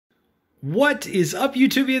What is up,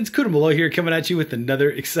 YouTubians? Kuda Malo here, coming at you with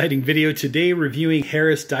another exciting video. Today, reviewing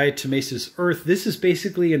Harris Diatomaceous Earth. This is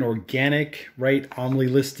basically an organic, right, omni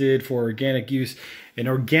listed for organic use, an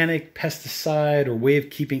organic pesticide or way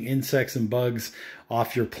of keeping insects and bugs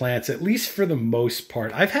off your plants, at least for the most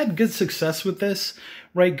part. I've had good success with this,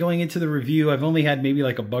 right, going into the review. I've only had maybe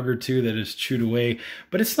like a bug or two that has chewed away,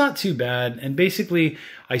 but it's not too bad. And basically,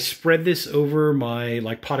 I spread this over my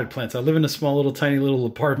like potted plants. I live in a small little tiny little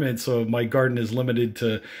apartment, so my garden is limited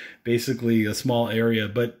to basically a small area.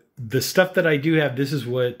 But the stuff that I do have, this is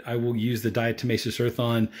what I will use the diatomaceous earth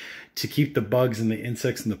on to keep the bugs and the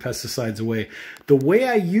insects and the pesticides away. The way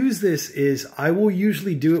I use this is I will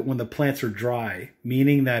usually do it when the plants are dry,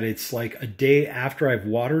 meaning that it's like a day after I've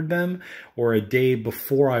watered them or a day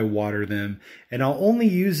before I water them. And I'll only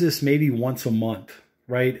use this maybe once a month,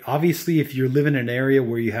 right? Obviously, if you live in an area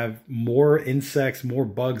where you have more insects, more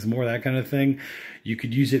bugs, more that kind of thing, you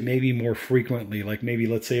could use it maybe more frequently, like maybe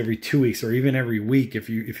let's say every 2 weeks or even every week if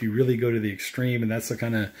you really go to the extreme and that's the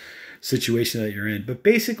kind of situation that you're in. But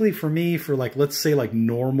basically for me, for like, let's say like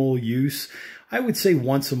normal use, I would say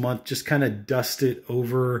once a month, just kind of dust it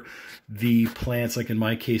over the plants, like in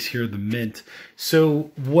my case here, the mint.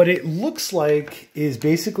 So what it looks like is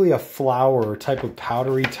basically a flour type of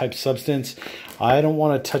powdery type substance. I don't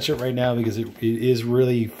want to touch it right now because it is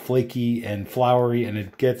really flaky and floury and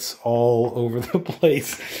it gets all over the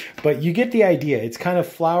place. But you get the idea. It's kind of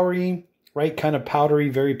floury, right? Kind of powdery,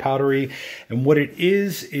 very powdery. And what it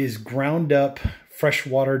is ground up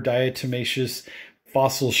freshwater diatomaceous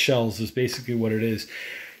fossil shells is basically what it is.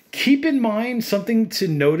 Keep in mind something to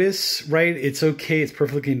notice, right? It's okay, it's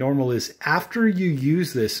perfectly normal, is after you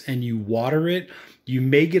use this and you water it, you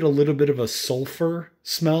may get a little bit of a sulfur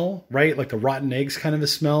smell, right? Like the rotten eggs kind of a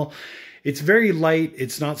smell. It's very light,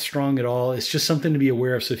 it's not strong at all. It's just something to be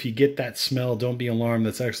aware of. So if you get that smell, don't be alarmed.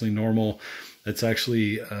 That's actually normal. That's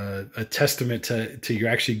actually a testament to you're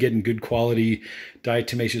actually getting good quality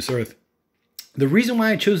diatomaceous earth. The reason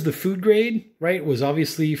why I chose the food grade, right, was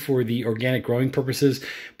obviously for the organic growing purposes,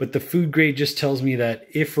 but the food grade just tells me that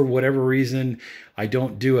if for whatever reason I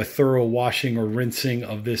don't do a thorough washing or rinsing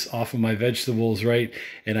of this off of my vegetables, right,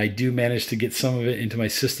 and I do manage to get some of it into my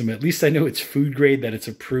system, at least I know it's food grade, that it's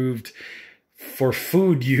approved for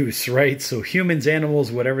food use, right? So humans,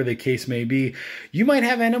 animals, whatever the case may be. You might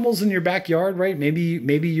have animals in your backyard, right?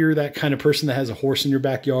 Maybe you're that kind of person that has a horse in your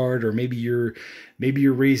backyard, or maybe you're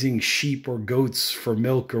raising sheep or goats for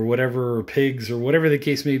milk or whatever, or pigs or whatever the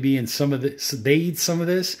case may be, and some of this, they eat some of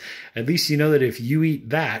this. At least you know that if you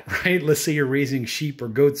eat that, right? Let's say you're raising sheep or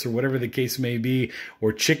goats or whatever the case may be,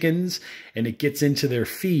 or chickens, and it gets into their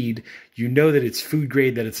feed, you know that it's food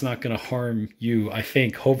grade, that it's not going to harm you, I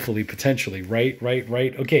think, hopefully, potentially, right?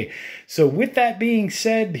 Okay, so with that being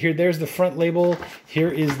said, there's the front label, here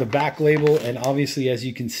is the back label, and obviously, as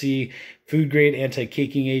you can see, food grade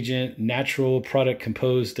anti-caking agent, natural product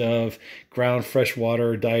composed of ground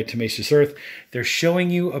freshwater diatomaceous earth. They're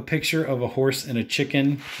showing you a picture of a horse and a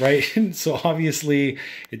chicken, right? So obviously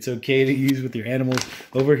it's okay to use with your animals.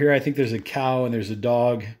 Over here, I think there's a cow and there's a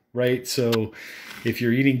dog, right? So if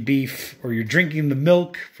you're eating beef or you're drinking the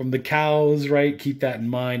milk from the cows, right, keep that in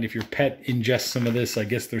mind. If your pet ingests some of this, I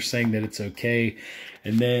guess they're saying that it's okay.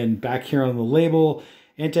 And then back here on the label,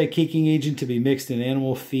 anti-caking agent to be mixed in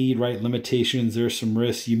animal feed, right? Limitations, there's some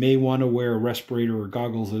risks. You may want to wear a respirator or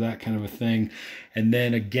goggles or that kind of a thing. And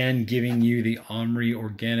then again, giving you the Omri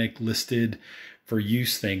organic listed for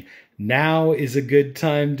use thing. Now is a good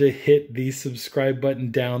time to hit the subscribe button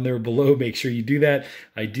down there below. Make sure you do that.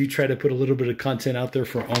 I do try to put a little bit of content out there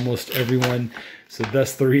for almost everyone. So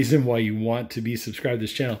that's the reason why you want to be subscribed to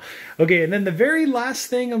this channel. Okay, and then the very last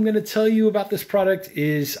thing I'm going to tell you about this product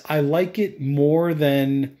is I like it more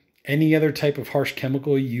than any other type of harsh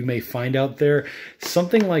chemical you may find out there.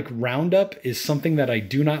 Something like Roundup is something that I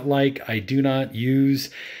do not like, I do not use.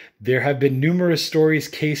 There have been numerous stories,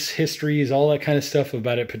 case histories, all that kind of stuff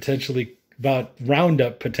about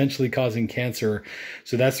Roundup potentially causing cancer.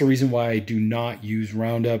 So that's the reason why I do not use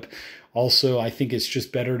Roundup. Also, I think it's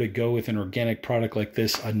just better to go with an organic product like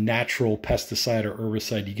this, a natural pesticide or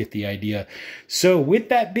herbicide. You get the idea. So with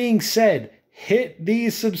that being said, hit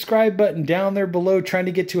the subscribe button down there below, trying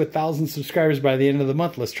to get to 1,000 subscribers by the end of the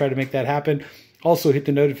month. Let's try to make that happen. Also, hit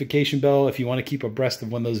the notification bell if you want to keep abreast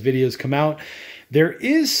of when those videos come out. There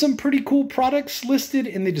is some pretty cool products listed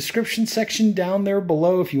in the description section down there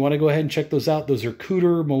below. If you want to go ahead and check those out, those are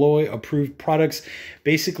Kuda Malo approved products.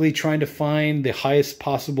 Basically trying to find the highest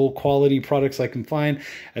possible quality products I can find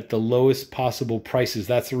at the lowest possible prices.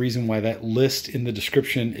 That's the reason why that list in the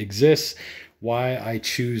description exists, why I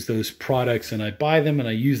choose those products and I buy them and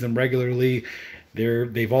I use them regularly.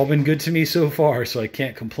 they've all been good to me so far, so I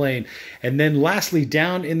can't complain. And then lastly,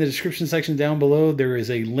 down in the description section down below, there is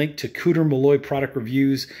a link to Cooter Malloy product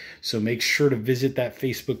reviews. So make sure to visit that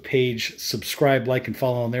Facebook page, subscribe, like, and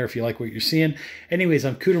follow on there if you like what you're seeing. Anyways,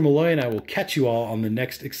 I'm Cooter Malloy, and I will catch you all on the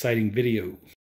next exciting video.